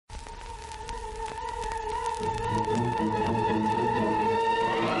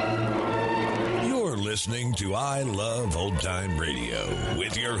You're listening to I Love Old Time Radio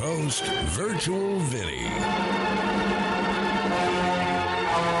with your host, Virtual Vinny.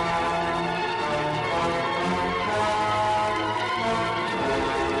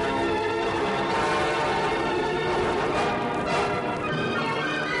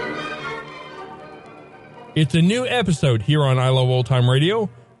 It's a new episode here on I Love Old Time Radio.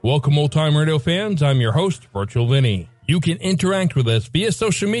 Welcome, Old Time Radio fans. I'm your host, Virtual Vinny. You can interact with us via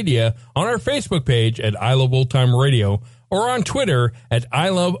social media on our Facebook page at I Love Old Time Radio or on Twitter at I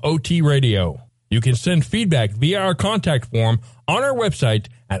Love OT Radio. You can send feedback via our contact form on our website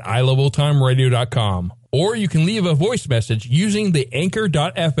at iloveoldtimeradio.com, or you can leave a voice message using the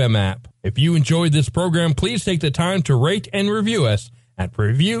Anchor.fm app. If you enjoyed this program, please take the time to rate and review us at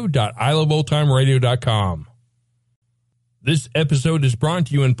review.iloveoldtimeradio.com. This episode is brought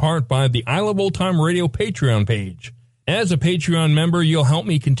to you in part by the I Love Old Time Radio Patreon page. As a Patreon member, you'll help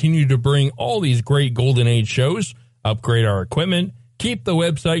me continue to bring all these great Golden Age shows, upgrade our equipment, keep the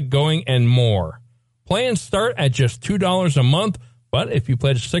website going, and more. Plans start at just $2 a month, but if you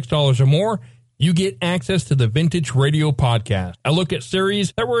pledge $6 or more, you get access to the Vintage Radio Podcast, a look at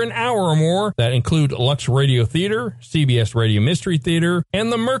series that were an hour or more that include Lux Radio Theater, CBS Radio Mystery Theater,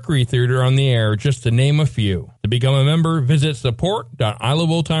 and the Mercury Theater on the Air, just to name a few. To become a member, visit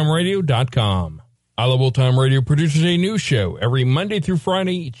support.iloveoldtimeradio.com. I Love Old Time Radio produces a new show every Monday through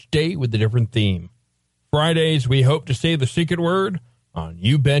Friday, each day with a different theme. Fridays, we hope to say the secret word on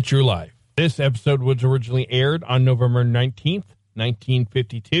You Bet Your Life. This episode was originally aired on November 19th,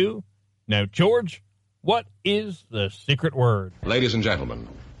 1952. Now, George, what is the secret word? Ladies and gentlemen,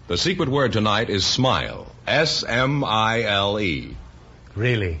 the secret word tonight is smile. S-M-I-L-E.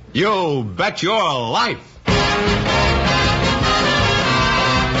 Really? You bet your life.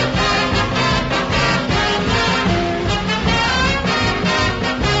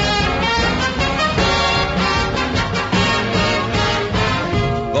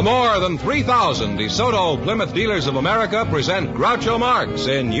 The more than 3,000 DeSoto Plymouth Dealers of America present Groucho Marx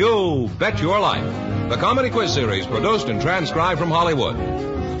in You Bet Your Life, the comedy quiz series produced and transcribed from Hollywood.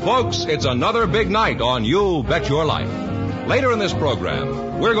 Folks, it's another big night on You Bet Your Life. Later in this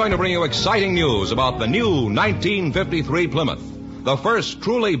program, we're going to bring you exciting news about the new 1953 Plymouth, the first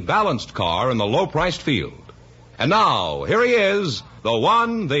truly balanced car in the low-priced field. And now, here he is, the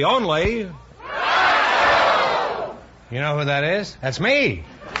one, the only... You know who that is? That's me.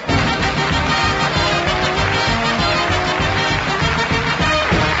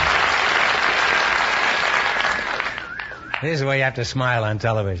 This is the way you have to smile on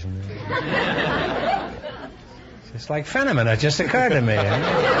television. Just like Fenneman, it just occurred to me.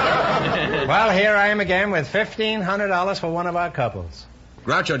 Well, here I am again with $1,500 for one of our couples.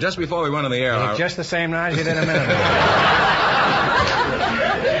 Groucho, just before we went on the air... You just the same now as you did a minute ago.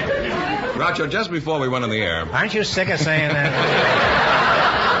 Groucho, just before we went on the air... Aren't you sick of saying that?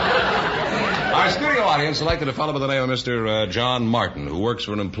 Our studio audience selected a fellow by the name of Mr. John Martin, who works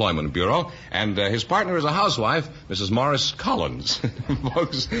for an employment bureau, and his partner is a housewife, Mrs. Morris Collins.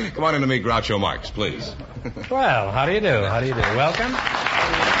 Folks, come on in to meet Groucho Marx, please. Well, how do you do? How do you do? Welcome.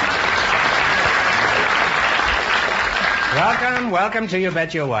 Welcome to You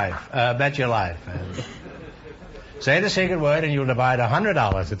Bet Your Wife. Bet Your Life. Say the secret word and you'll divide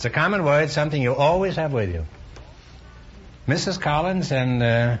 $100. It's a common word, something you always have with you. Mrs. Collins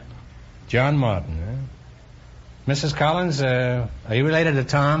and John Martin. Mrs. Collins, are you related to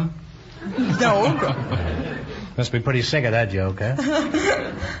Tom? No. Must be pretty sick of that joke, huh?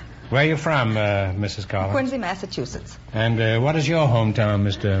 Where are you from, Mrs. Collins? Quincy, Massachusetts. And what is your hometown,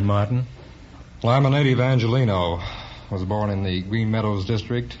 Mr. Martin? Well, I'm a native Angelino. Was born in the Green Meadows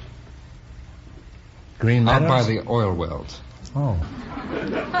district. Green Meadows? Out by the oil wells. Oh.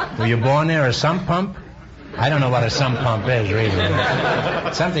 Were you born near a sump pump? I don't know what a sump pump is, really.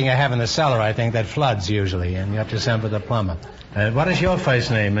 It's something you have in the cellar, I think, that floods usually, and you have to send for the plumber. What is your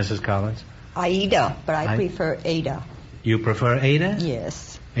first name, Mrs. Collins? Aida, but I prefer Ada. You prefer Ada?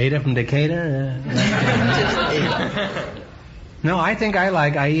 Yes. Ada from Decatur? Just Ada. No, I think I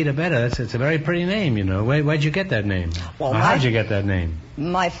like Aida better. It's a very pretty name, you know. Where'd you get that name? Well, how'd you get that name?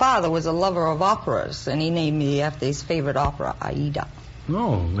 My father was a lover of operas, and he named me after his favorite opera, Aida.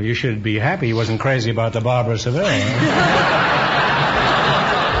 Oh, well, you should be happy he wasn't crazy about the Barbara Seville.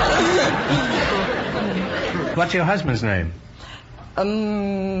 What's your husband's name?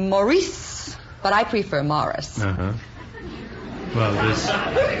 Maurice, but I prefer Morris. Uh-huh. Well,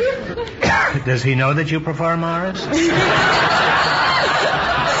 does he know that you prefer Morris? I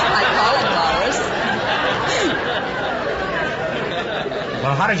call him Morris.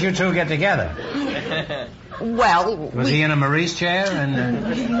 Well, how did you two get together? Well, Was he in a Maurice chair?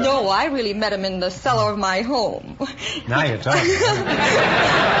 And No, I really met him in the cellar of my home. now you're talking.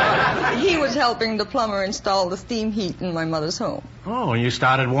 He was helping the plumber install the steam heat in my mother's home. Oh, and you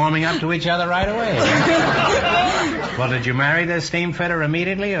started warming up to each other right away. Well, did you marry the steam fitter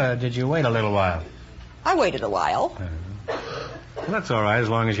immediately, or did you wait a little while? I waited a while. Well, that's all right, as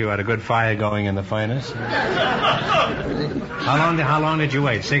long as you had a good fire going in the furnace. How long did you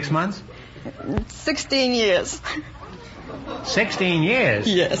wait? 6 months? 16 years. 16 years?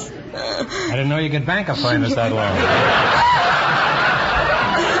 Yes. I didn't know you could bank a furnace that long.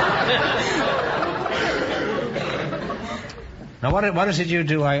 Now, what is it you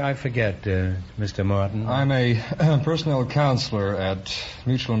do? I forget, Mr. Martin. I'm a personnel counselor at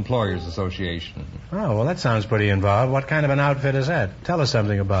Mutual Employers Association. Oh, well, that sounds pretty involved. What kind of an outfit is that? Tell us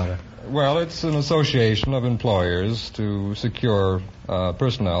something about it. Well, it's an association of employers to secure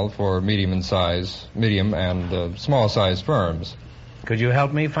personnel for medium and small-sized firms. Could you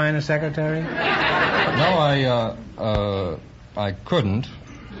help me find a secretary? No, I couldn't.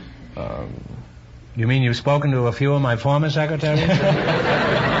 You mean you've spoken to a few of my former secretaries? It's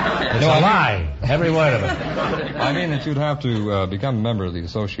a lie. Every word of it. I mean that you'd have to become a member of the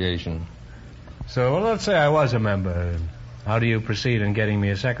association. So, well, let's say I was a member. How do you proceed in getting me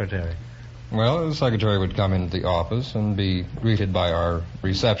a secretary? Well, the secretary would come into the office and be greeted by our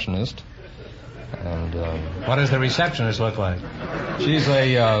receptionist. And what does the receptionist look like? She's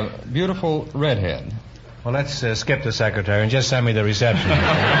a beautiful redhead. Well, let's skip the secretary and just send me the receptionist.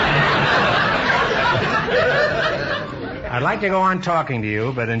 I'd like to go on talking to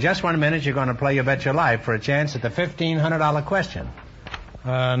you, but in just 1 minute you're going to play You Bet Your Life for a chance at the $1,500 question.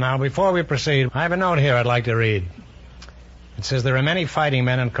 Now, before we proceed, I have a note here I'd like to read. It says there are many fighting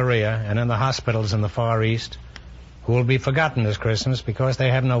men in Korea and in the hospitals in the Far East who will be forgotten this Christmas because they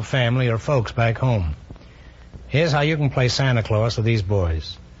have no family or folks back home. Here's how you can play Santa Claus with these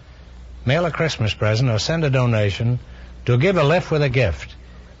boys. Mail a Christmas present or send a donation to Give a Lift with a Gift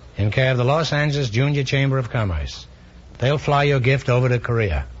in care of the Los Angeles Junior Chamber of Commerce. They'll fly your gift over to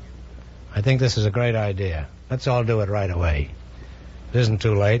Korea. I think this is a great idea. Let's all do it right away. It isn't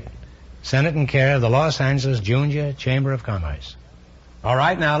too late. Send it in care of the Los Angeles Junior Chamber of Commerce. All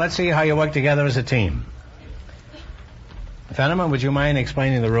right, now let's see how you work together as a team. Fenneman, would you mind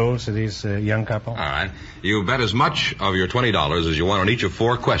explaining the rules to these young couple? All right. You bet as much of your $20 as you want on each of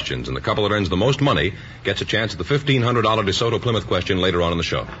 4 questions, and the couple that earns the most money gets a chance at the $1,500 DeSoto Plymouth question later on in the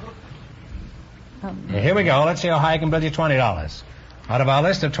show. Here we go. Let's see how high I can build you $20. Out of our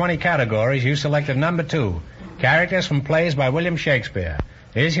list of 20 categories, you selected number 2, characters from plays by William Shakespeare.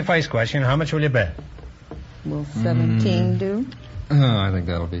 Here's your first question. How much will you bet? Will 17 do? I think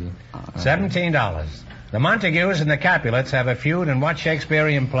that'll be... $17. The Montagues and the Capulets have a feud in what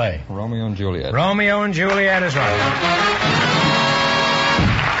Shakespearean play? Romeo and Juliet. Romeo and Juliet is right.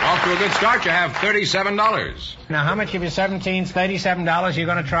 Off to a good start. You have $37. Now, how much of your $37 you're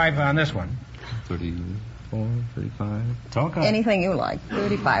going to try on this one? 34, 35. Talk on. Anything you like.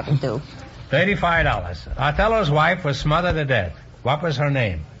 35 will do. $35. Othello's wife was smothered to death. What was her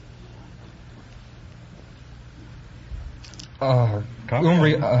name? Yeah.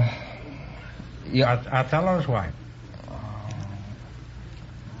 Othello's wife.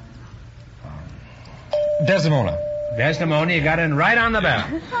 Desdemona. Desdemona, you got it right on the bell.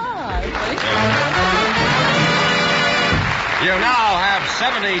 You now have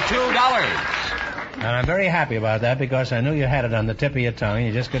 $72. And I'm very happy about that because I knew you had it on the tip of your tongue.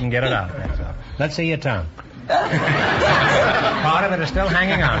 You just couldn't get it out. That's all. Let's see your tongue. Part of it is still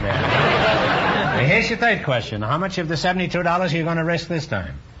hanging on there. Now, here's your third question. How much of the $72 are you going to risk this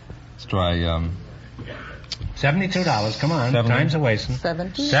time? Let's try, $72. Come on. 70. Time's a wasting.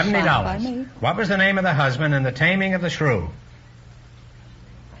 $70. What was the name of the husband in The Taming of the Shrew?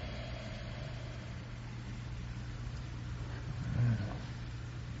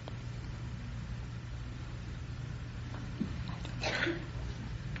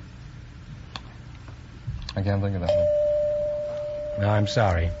 I can't think of that one. No, I'm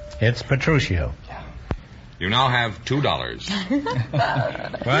sorry. It's Petruchio. You now have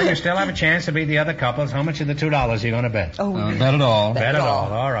 $2. Well, you still have a chance to beat the other couples. How much of the $2 are you going to bet? Bet it all. Bet it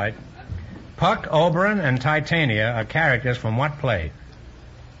all. All right. Puck, Oberon, and Titania are characters from what play?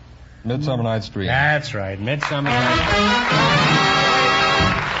 Midsummer Night's Dream. That's right. Midsummer Night's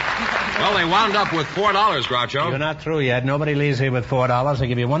Well, they wound up with $4, Groucho. You're not through yet. Nobody leaves here with $4. I'll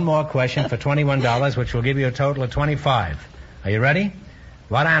give you one more question for $21, which will give you a total of $25. Are you ready?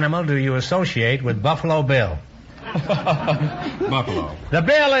 What animal do you associate with Buffalo Bill? Buffalo. The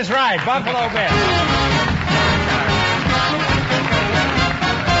bill is right. Buffalo Bill.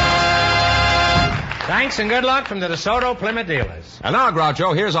 Thanks and good luck from the DeSoto Plymouth dealers. And now,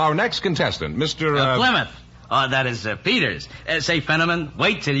 Groucho, here's our next contestant, Mr. Plymouth. Oh, that is Peters. Say, Fenneman,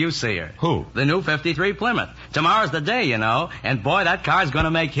 wait till you see her. Who? The new 53 Plymouth. Tomorrow's the day, you know. And, boy, that car's going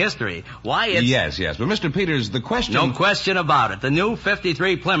to make history. Why, it's... Yes. But, Mr. Peters, the question... No question about it. The new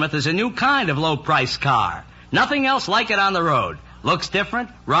 53 Plymouth is a new kind of low-priced car. Nothing else like it on the road. Looks different,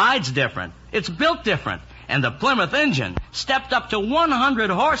 rides different. It's built different. And the Plymouth engine stepped up to 100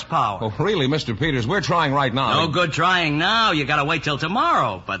 horsepower. Oh, really, Mr. Peters, we're trying right now. No good trying now. You gotta wait till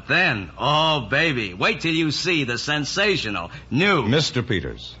tomorrow. But then, oh, baby, wait till you see the sensational new... Mr.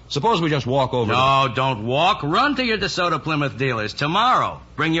 Peters, suppose we just walk over... No, don't walk. Run to your DeSoto Plymouth dealers tomorrow.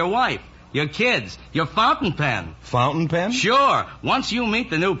 Bring your wife, your kids, your fountain pen. Fountain pen? Sure. Once you meet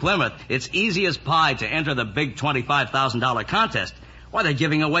the new Plymouth, it's easy as pie to enter the big $25,000 contest. Why, they're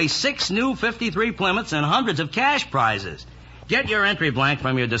giving away 6 new 53 Plymouths and hundreds of cash prizes. Get your entry blank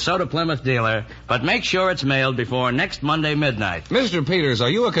from your DeSoto Plymouth dealer, but make sure it's mailed before next Monday midnight. Mr. Peters, are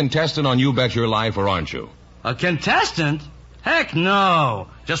you a contestant on You Bet Your Life, or aren't you? A contestant? Heck no.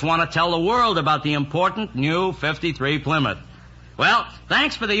 Just want to tell the world about the important new 53 Plymouth. Well,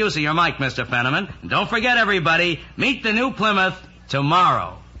 thanks for the use of your mic, Mr. Fenneman. And don't forget, everybody, meet the new Plymouth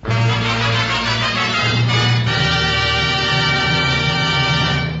tomorrow.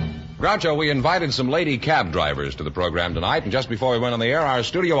 Groucho, we invited some lady cab drivers to the program tonight, and just before we went on the air, our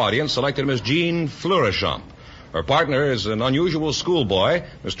studio audience selected Miss Jean Fleurichamp. Her partner is an unusual schoolboy,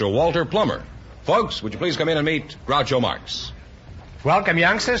 Mr. Walter Plummer. Folks, would you please come in and meet Groucho Marx? Welcome,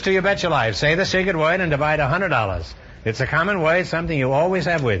 youngsters, to You Bet Your Life. Say the secret word and divide $100. It's a common word, something you always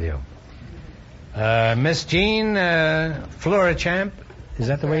have with you. Miss Jean Fleurichamp, is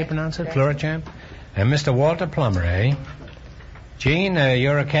that the way you pronounce it? Fleurichamp? And Mr. Walter Plummer, eh? Jean,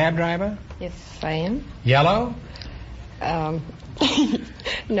 you're a cab driver? Yes, I am. Yellow? No.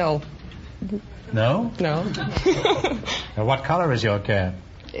 No? No. What color is your cab?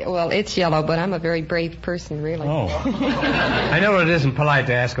 Well, it's yellow, but I'm a very brave person, really. Oh. I know it isn't polite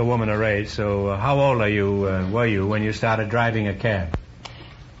to ask a woman her age, so how old were you when you started driving a cab?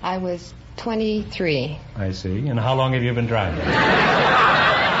 I was 23. I see. And how long have you been driving?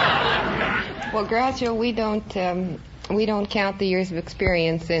 Well, Groucho, we don't count the years of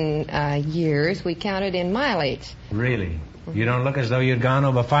experience in years. We count it in mileage. Really? You don't look as though you'd gone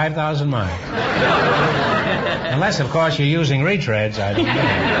over 5,000 miles. Unless, of course, you're using retreads. I don't know.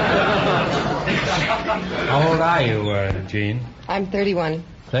 How old are you, Jean? I'm 31.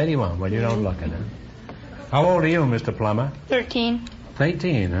 31? Well, you don't look it, huh? How old are you, Mr. Plummer? 13.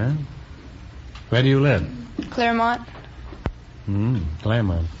 13, huh? Where do you live? Claremont.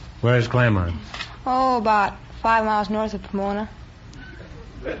 Claremont. Where is Claremont? Oh, about 5 miles north of Pomona.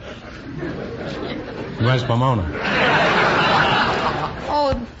 Where's Pomona?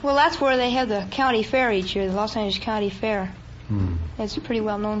 Oh, well, that's where they have the county fair each year, the Los Angeles County Fair. It's pretty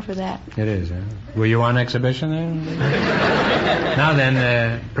well known for that. It is, huh? Were you on exhibition there? Now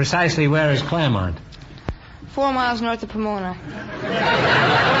then, precisely where is Claremont? 4 miles north of Pomona.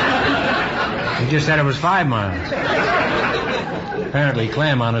 You just said it was 5 miles. Apparently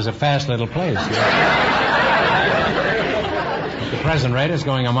Claremont is a fast little place. At the present rate, it's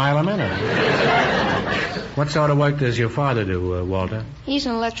going a mile a minute. What sort of work does your father do, Walter? He's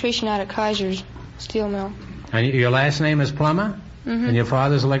an electrician out at Kaiser's steel mill. And your last name is Plummer? Mm-hmm. And your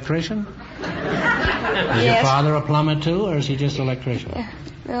father's electrician? Is your father a plumber, too, or is he just an electrician? Yeah.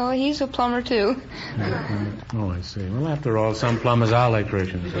 Well, he's a plumber, too. Oh, I see. Well, after all, some plumbers are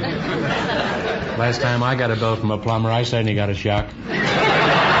electricians. Last time I got a bill from a plumber, I certainly got a shock.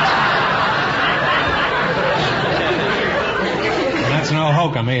 That's no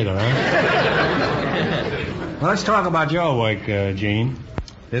hokum either, huh? Well, let's talk about your work, Jean.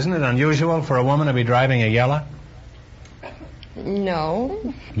 Isn't it unusual for a woman to be driving a Yella?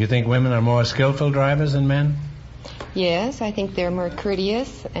 No. You think women are more skillful drivers than men? Yes, I think they're more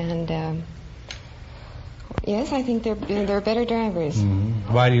courteous, and yes, I think they're better drivers.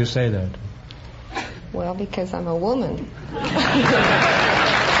 Mm-hmm. Why do you say that? Well, because I'm a woman.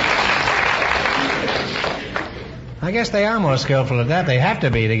 I guess they are more skillful at that. They have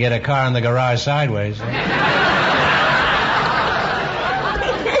to be to get a car in the garage sideways.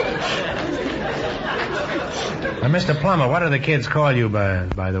 Now, Mr. Plummer, what do the kids call you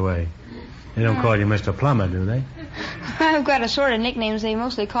by the way? They don't call you Mr. Plummer, do they? I've got a sort of nicknames. They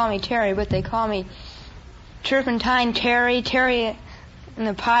mostly call me Terry, but they call me Turpentine Terry, Terry and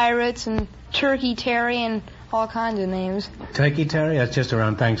the Pirates, and Turkey Terry, and all kinds of names. Turkey Terry? That's just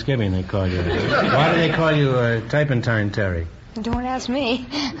around Thanksgiving they call you. Why do they call you Turpentine Terry? Don't ask me.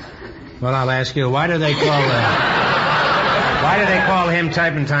 Well, I'll ask you. Why do they call him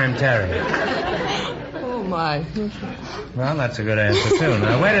Turpentine Terry? Why? Well, that's a good answer, too.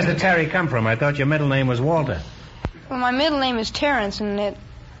 Now, where does the Terry come from? I thought your middle name was Walter. Well, my middle name is Terrence, and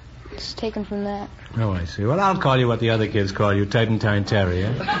it's taken from that. Oh, I see. Well, I'll call you what the other kids call you, Turpentine Terry,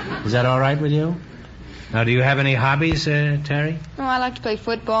 eh? Is that all right with you? Now, do you have any hobbies, Terry? Well, I like to play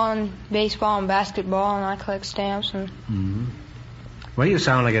football and baseball and basketball, and I collect stamps. And Mm-hmm. Well, you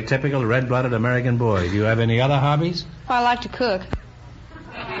sound like a typical red-blooded American boy. Do you have any other hobbies? well, I like to cook.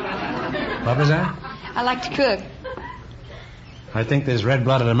 What was that? I like to cook. I think this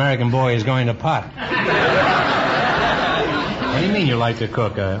red-blooded American boy is going to pot. What do you mean you like to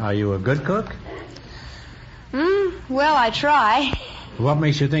cook? Are you a good cook? Well, I try. What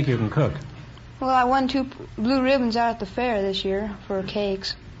makes you think you can cook? Well, I won 2 blue ribbons out at the fair this year for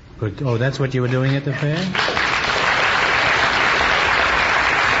cakes. Oh, that's what you were doing at the fair?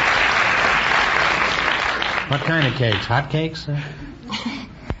 What kind of cakes? Hot cakes?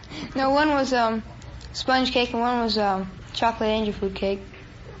 No, one was sponge cake and one was chocolate angel food cake.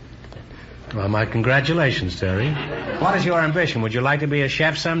 Well, my congratulations, Terry. What is your ambition? Would you like to be a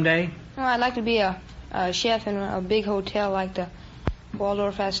chef someday? Well, I'd like to be a chef in a big hotel like the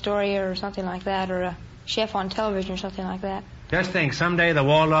Waldorf Astoria or something like that, or a chef on television or something like that. Just think, someday the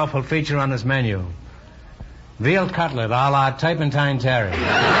Waldorf will feature on its menu veal cutlet a la Turpentine Terry.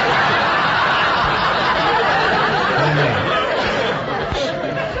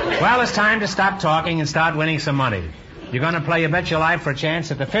 Well, it's time to stop talking and start winning some money. You're going to play You Bet Your Life for a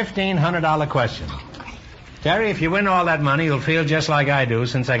chance at the $1,500 question. Terry, if you win all that money, you'll feel just like I do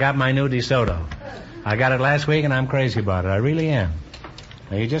since I got my new DeSoto. I got it last week, and I'm crazy about it. I really am.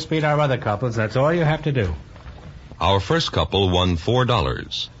 Now, you just beat our other couples. That's all you have to do. Our first couple won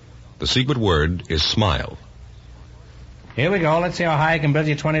 $4. The secret word is smile. Here we go. Let's see how high I can build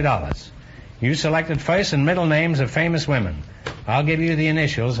you $20. You selected first and middle names of famous women. I'll give you the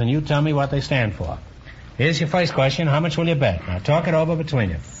initials, and you tell me what they stand for. Here's your first question. How much will you bet? Now, talk it over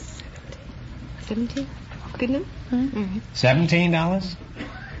between you. 17? Good enough? Mm-hmm. $17?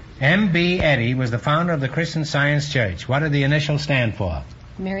 M.B. Eddy was the founder of the Christian Science Church. What did the initials stand for?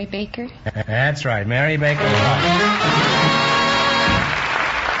 Mary Baker? That's right. Mary Baker.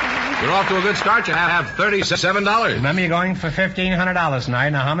 You're off to a good start. You have $37. Remember, you're going for $1,500 tonight.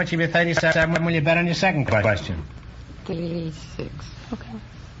 Now, how much of your $37 will you bet on your second question? 36. Okay.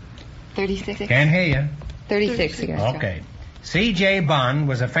 36? Can't hear you. 36 again. Okay. C.J. Bond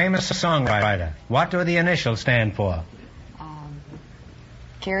was a famous songwriter. What do the initials stand for?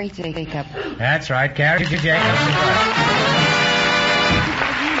 Carrie Jacob. That's right. Carrie Jacob.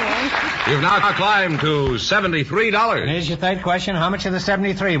 You've now climbed to $73. Here's your third question. How much of the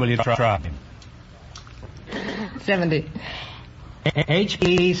 73 will you try? 70.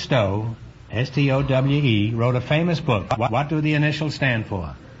 H.P. Stowe, S-T-O-W-E, wrote a famous book. What do the initials stand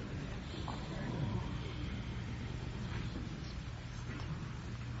for?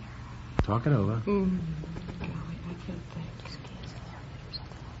 Talk it over.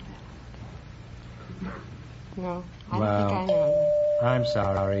 No, I don't think I know. I'm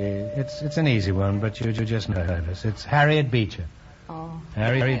sorry. It's an easy one, but you're just nervous. It's Harriet Beecher. Oh.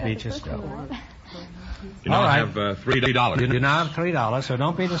 Harriet Beecher Stowe. You now All right. have $3. You now have $3, so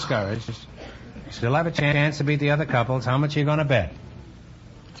don't be discouraged. You still have a chance to beat the other couples. How much are you going to bet?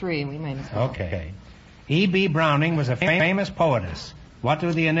 3, we might as well. Okay. E.B. Browning was a famous poetess. What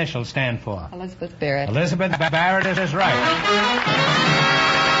do the initials stand for? Elizabeth Barrett. Elizabeth Barrett is right.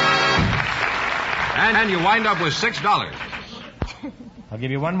 And you wind up with $6. I'll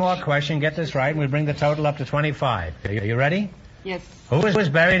give you one more question. Get this right, and we'll bring the total up to 25. Are you ready? Yes. Who was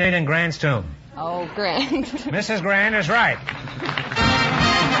buried in Grant's tomb? Oh, Grant. Mrs. Grant is right.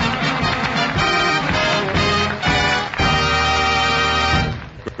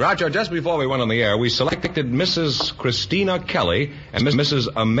 Groucho, just before we went on the air, we selected Mrs. Christina Kelly and Mrs.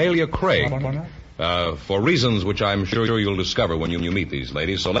 Amelia Craig for reasons which I'm sure you'll discover when you meet these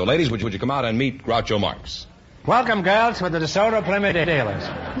ladies. So, ladies, would you come out and meet Groucho Marx? Welcome, girls, with the DeSoto Plymouth dealers.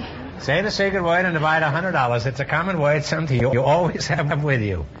 Say the secret word and divide $100. It's a common word, something you always have with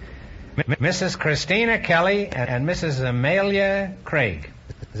you. Mrs. Christina Kelly and Mrs. Amelia Craig.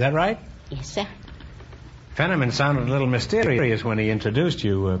 Is that right? Yes, sir. Fenneman sounded a little mysterious when he introduced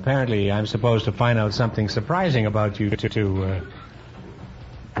you. Apparently, I'm supposed to find out something surprising about you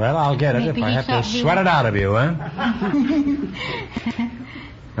well, I'll get it if I have to sweat it out of you, huh?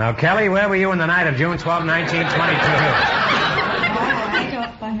 Now, Kelly, where were you on the night of June 12, 1922? I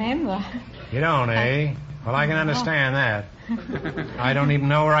don't remember. You don't, eh? Well, I can understand that. I don't even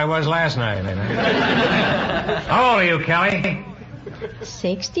know where I was last night. How old are you, Kelly?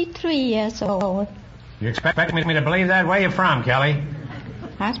 63 years old. You expect me to believe that? Where you from, Kelly?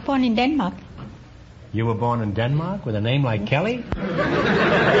 I was born in Denmark. You were born in Denmark with a name like Kelly? You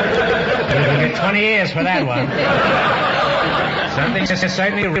get 20 years for that one. Something is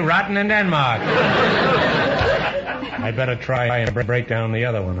certainly rotten in Denmark. I'd better try and break down the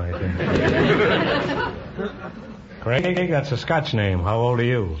other one, I think. Craig, that's a Scotch name. How old are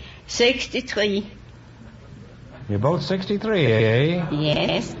you? 63. You're both 63, eh?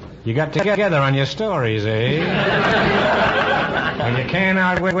 Yes. You got together on your stories, eh? Well, you can't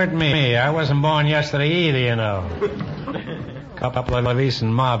outwit me. I wasn't born yesterday either, you know. Couple of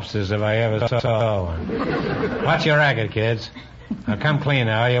decent mobsters if I ever saw one. What's your racket, kids? Now, come clean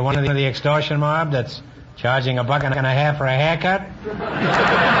now. Are you one of the extortion mob that's charging $1.50 for a haircut?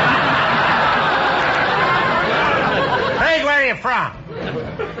 Craig, where are you from?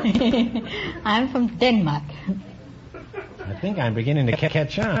 I'm from Denmark. I think I'm beginning to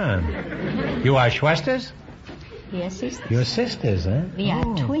catch on. You are Schwesters? We are sisters. You're sisters, huh? We are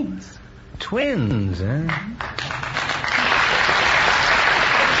twins. Twins, huh?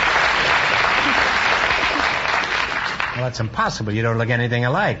 Well, that's impossible. You don't look anything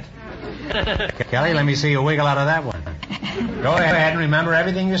alike. Kelly, let me see you wiggle out of that one. Go ahead and remember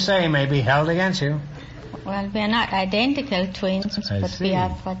everything you say may be held against you. Well, we are not identical twins, but we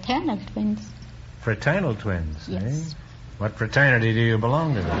are fraternal twins. Fraternal twins, yes. Eh? What fraternity do you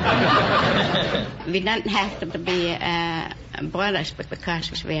belong to? We don't have to be brothers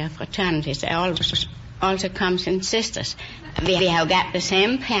because we are fraternities. They also comes in sisters. We have got the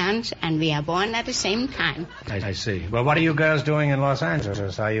same parents and we are born at the same time. I see. Well, what are you girls doing in Los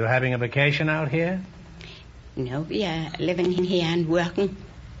Angeles? Are you having a vacation out here? No, we are living here and working.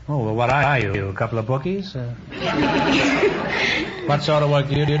 Oh, well, what are you? A couple of bookies? What sort of work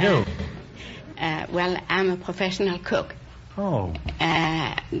do you do? Well, I'm a professional cook. Oh.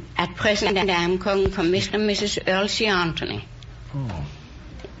 At present, I'm cooking for Mr. and Mrs. Earl C. Anthony. Oh.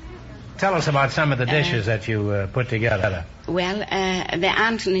 Tell us about some of the dishes that you put together. Well, the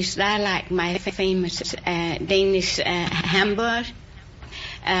Anthonys, they're like my famous Danish hamburgers.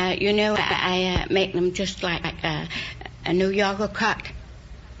 You know, I make them just like a New Yorker cut.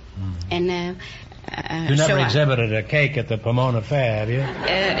 And you never exhibited a cake at the Pomona Fair, have you?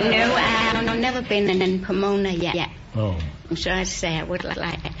 No, I've never been in Pomona yet. Oh. I'm sorry to say I would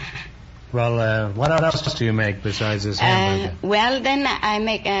like it. Well, what else do you make besides this hamburger? Well, then I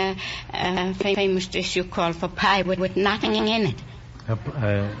make a famous dish you call for pie with nothing in it. A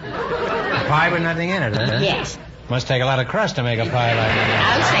pie with nothing in it, huh? Yes. Must take a lot of crust to make a pie like that.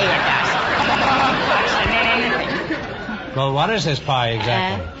 I'll say it does. Well, what is this pie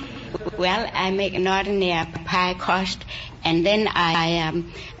exactly? Well, I make an ordinary pie crust, and then I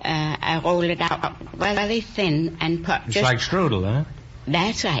roll it out very thin and put It's like strudel, huh?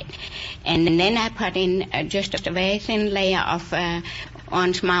 That's right. And then I put in just a very thin layer of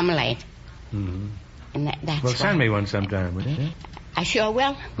orange marmalade. Mm-hmm. And that's well, send me one sometime, will you? I sure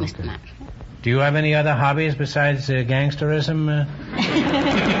will, Mr. Mark. Do you have any other hobbies besides gangsterism?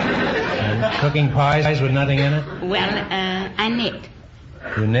 And cooking pies with nothing in it? Well, I knit.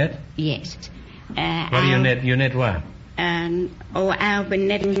 You knit? Yes. What do you knit? You knit what? I've been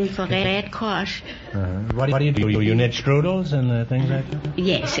knitting for Red Cross. What do you do? You knit strudels and things like that?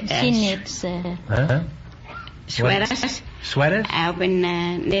 Yes. She knits... Sweaters. What? Sweaters? I've been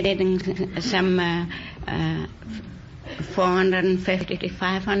knitting some 450 to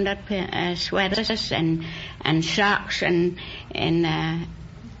 500 sweaters and socks and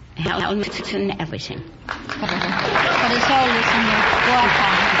helmets and everything. But it's always in the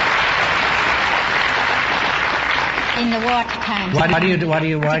wartime. In the wartime. Why do you do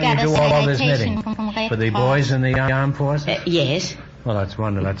all this knitting? For the boys in the armed forces? Yes. Well, that's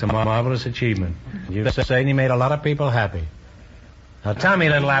wonderful. That's a marvelous achievement. You've certainly made a lot of people happy. Now tell me,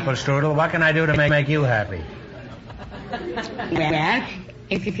 little apple strudel, what can I do to make you happy? Well,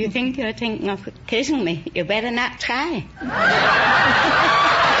 if you think you're thinking of kissing me, you better not try.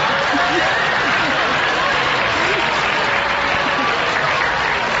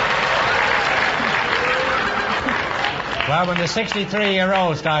 Well, when the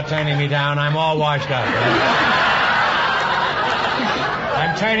 63-year-olds start turning me down, I'm all washed up. Right?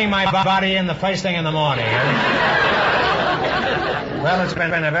 I'm turning my body in the first thing in the morning. Well, it's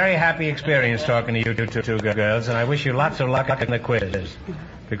been a very happy experience talking to you two girls, and I wish you lots of luck in the quiz.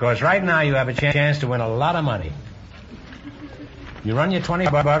 Because right now you have a chance to win a lot of money. You run your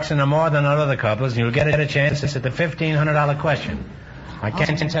 $20 into more than other couples, and you'll get a chance at the $1,500 question. I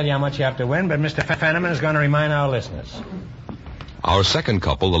can't tell you how much you have to win, but Mr. Fenneman is going to remind our listeners. Our second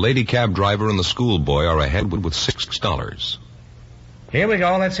couple, the lady cab driver and the schoolboy, are ahead with $6. Here we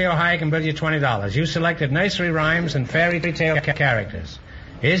go. Let's see how high I can build you $20. You selected nursery rhymes and fairy tale characters.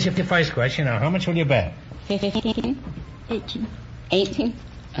 Here's your first question. Now, how much will you bet? 15? 18?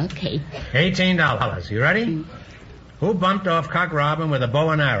 Okay. $18. You ready? Who bumped off Cock Robin with a bow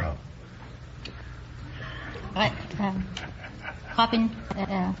and arrow? What? Robin,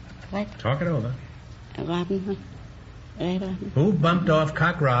 what? Talk it over. Robin. Who bumped off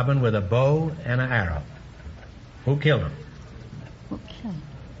Cock Robin with a bow and an arrow? Who killed him? Who killed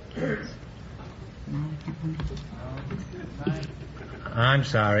him? No, I can't remember. I'm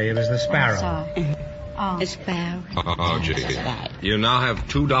sorry. It was the sparrow. The sparrow. Oh, gee. You now have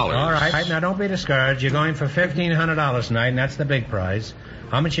 $2. All right. Now, don't be discouraged. You're going for $1,500 tonight, and that's the big prize.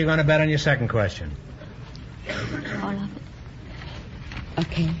 How much are you going to bet on your second question? All of it.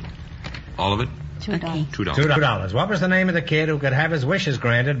 Okay. All of it? $2. $2. What was the name of the kid who could have his wishes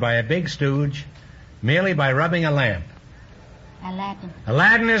granted by a big stooge merely by rubbing a lamp? Aladdin.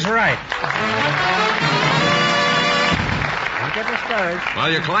 Aladdin is right. Don't get discouraged.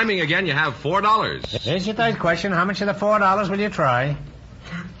 Well, you're climbing again. You have $4. Here's your third question. How much of the $4 will you try?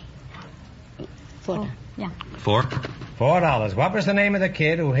 $4. Yeah. $4. What was the name of the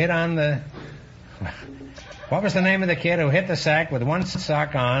kid who hit on the... What was the name of the kid who hit the sack with one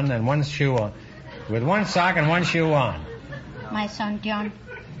sock on and one shoe on? With one sock and one shoe on? My son, John.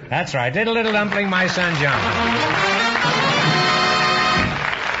 That's right. Diddle diddle dumpling, my son, John.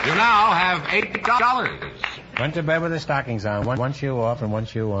 You now have $8. Went to bed with his stockings on. One shoe off and one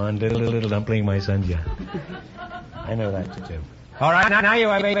shoe on. Diddle diddle dumpling, my son, John. I know that too. All right, now you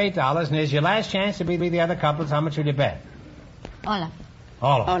have $8, and here's your last chance to beat the other couples. How much will you bet? All of it.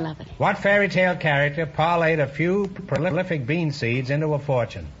 All All of it. What fairy tale character parlayed a few prolific bean seeds into a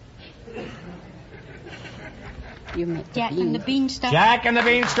fortune? You make Jack and the Beanstalk. Jack and the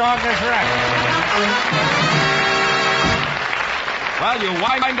Beanstalk is right. Well, you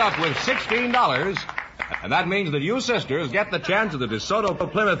wind up with $16, and that means that you sisters get the chance of the DeSoto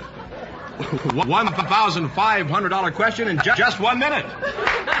Plymouth $1,500 question in just 1 minute.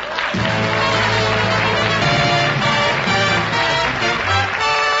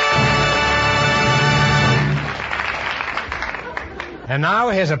 And now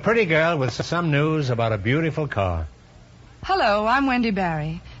here's a pretty girl with some news about a beautiful car. Hello, I'm Wendy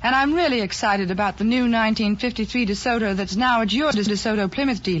Barry, and I'm really excited about the new 1953 DeSoto that's now at your DeSoto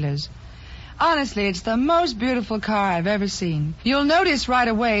Plymouth dealers. Honestly, it's the most beautiful car I've ever seen. You'll notice right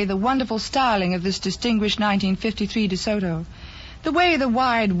away the wonderful styling of this distinguished 1953 DeSoto. The way the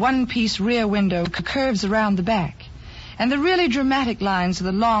wide one-piece rear window curves around the back, and the really dramatic lines of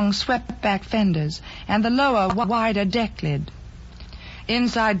the long swept-back fenders, and the lower, wider deck lid.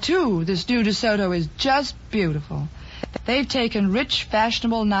 Inside, too, this new DeSoto is just beautiful. They've taken rich,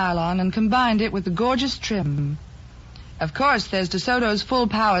 fashionable nylon and combined it with the gorgeous trim. Of course, there's DeSoto's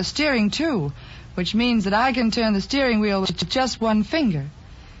full-power steering, too, which means that I can turn the steering wheel with just one finger.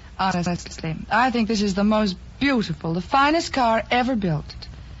 Honestly, I think this is the most beautiful, the finest car ever built.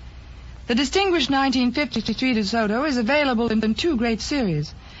 The distinguished 1953 DeSoto is available in two great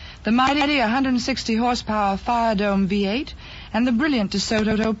series, the mighty 160-horsepower Fire Dome V8 and the brilliant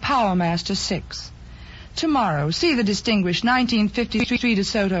DeSoto Powermaster 6. Tomorrow, see the distinguished 1953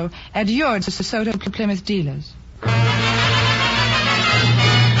 DeSoto at your DeSoto Plymouth dealers.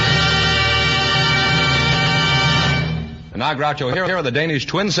 And now, Groucho, here are the Danish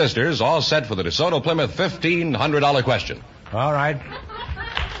twin sisters, all set for the DeSoto Plymouth $1,500 question. All right.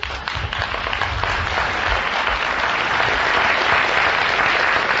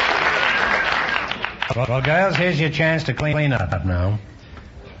 Well, girls, here's your chance to clean up now.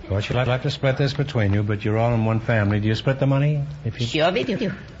 Of course, you'll have to split this between you, but you're all in one family. Do you split the money? Sure we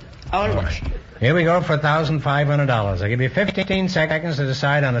do. Always. Right. Here we go for $1,500. I'll give you 15 seconds to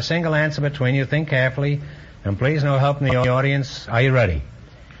decide on a single answer between you. Think carefully, and please no help in the audience. Are you ready?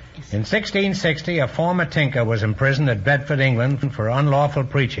 Yes. In 1660, a former tinker was imprisoned at Bedford, England, for unlawful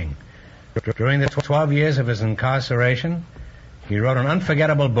preaching. During the 12 years of his incarceration, he wrote an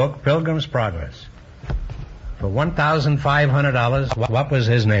unforgettable book, Pilgrim's Progress. For $1,500, what was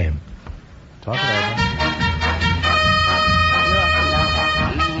his name? Talk it over.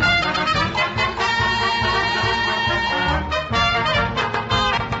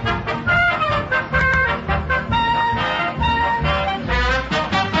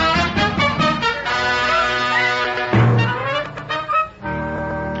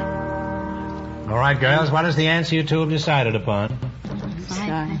 All right, girls, what is the answer you two have decided upon?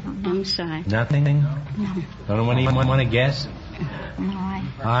 I'm sorry. Nothing? No. Don't anyone want to guess? No,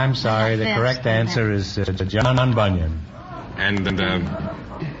 I'm sorry. The correct answer is John Bunyan. And,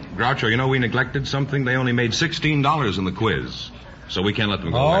 Groucho, you know we neglected something. They only made $16 in the quiz, so we can't let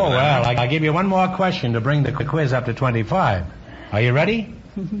them go. Oh, well, I'll give you one more question to bring the quiz up to 25. Are you ready?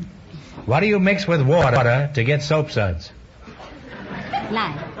 What do you mix with water to get soap suds?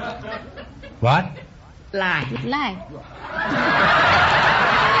 Lye. What? Lye. Lye.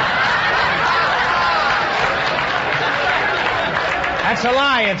 That's a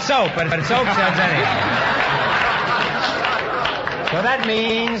lie. It's soap, but soap suds anyway. So that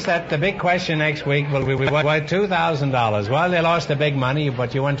means that the big question next week will be worth $2,000. Well, they lost the big money,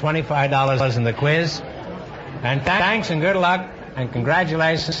 but you won $25 in the quiz. And thanks and good luck and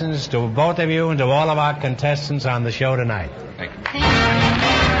congratulations to both of you and to all of our contestants on the show tonight. Thank you.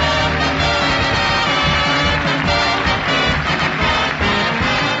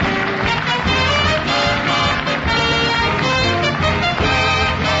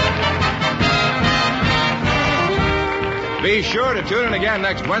 Be sure to tune in again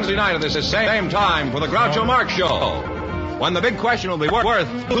next Wednesday night at this same time for the Groucho Marx Show, when the big question will be worth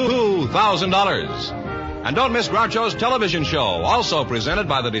 $2,000. And don't miss Groucho's television show, also presented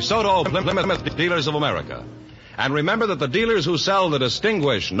by the DeSoto Plymouth Dealers of America. And remember that the dealers who sell the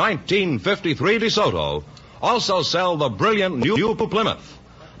distinguished 1953 DeSoto also sell the brilliant new Plymouth,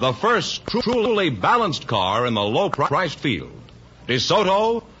 the first truly balanced car in the low-priced field.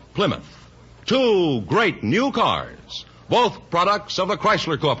 DeSoto, Plymouth. Two great new cars, both products of the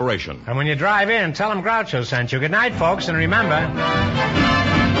Chrysler Corporation. And when you drive in, tell them Groucho sent you. Good night, folks, and remember,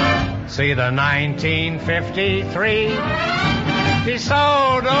 see the 1953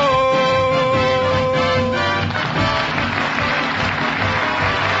 DeSoto.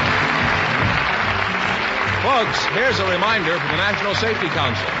 Folks, here's a reminder from the National Safety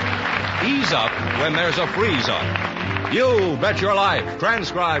Council. Ease up when there's a freeze up. You Bet Your Life,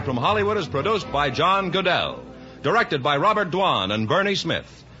 transcribed from Hollywood, is produced by John Goodell. Directed by Robert Dwan and Bernie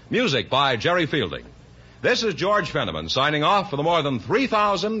Smith. Music by Jerry Fielding. This is George Fenneman signing off for the more than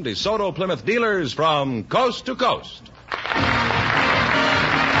 3,000 DeSoto Plymouth dealers from coast to coast.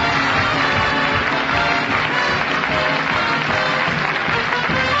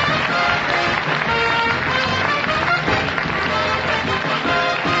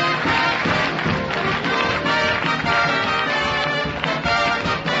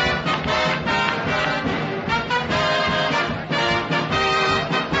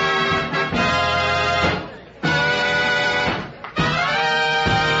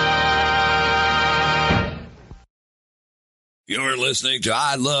 You're listening to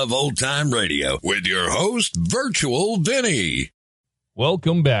I Love Old Time Radio with your host, Virtual Vinny.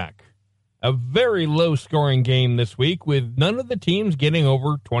 Welcome back. A very low-scoring game this week with none of the teams getting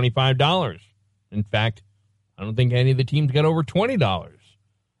over $25. In fact, I don't think any of the teams got over $20.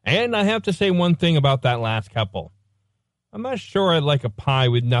 And I have to say one thing about that last couple. I'm not sure I'd like a pie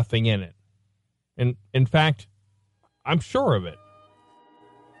with nothing in it. And in fact, I'm sure of it.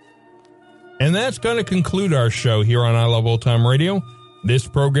 And that's going to conclude our show here on I Love Old Time Radio. This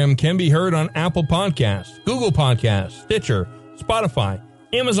program can be heard on Apple Podcasts, Google Podcasts, Stitcher, Spotify,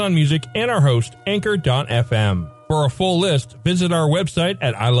 Amazon Music, and our host, Anchor.fm. For a full list, visit our website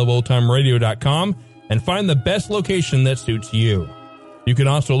at iloveoldtimeradio.com and find the best location that suits you. You can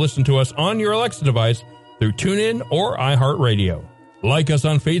also listen to us on your Alexa device through TuneIn or iHeartRadio. Like us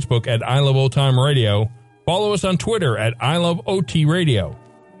on Facebook at I Love Old Time Radio. Follow us on Twitter at I Love OT Radio.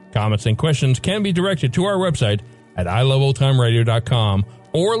 Comments and questions can be directed to our website at iloveoldtimeradio.com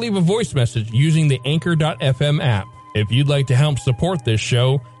or leave a voice message using the Anchor.fm app. If you'd like to help support this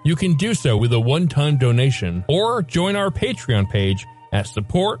show, you can do so with a one-time donation or join our Patreon page at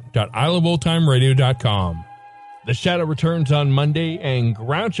support.iloveoldtimeradio.com. The Shadow returns on Monday, and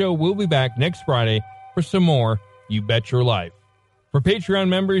Groucho will be back next Friday for some more You Bet Your Life. For Patreon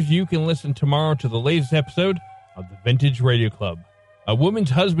members, you can listen tomorrow to the latest episode of the Vintage Radio Club. A woman's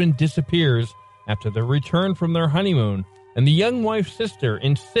husband disappears after their return from their honeymoon, and the young wife's sister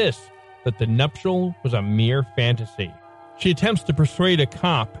insists that the nuptial was a mere fantasy. She attempts to persuade a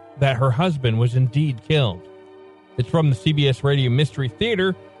cop that her husband was indeed killed. It's from the CBS Radio Mystery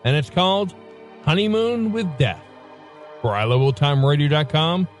Theater, and it's called Honeymoon with Death. For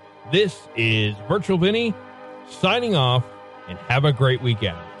iloveoldtimeradio.com, this is Virtual Vinny, signing off, and have a great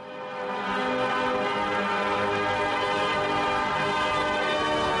weekend.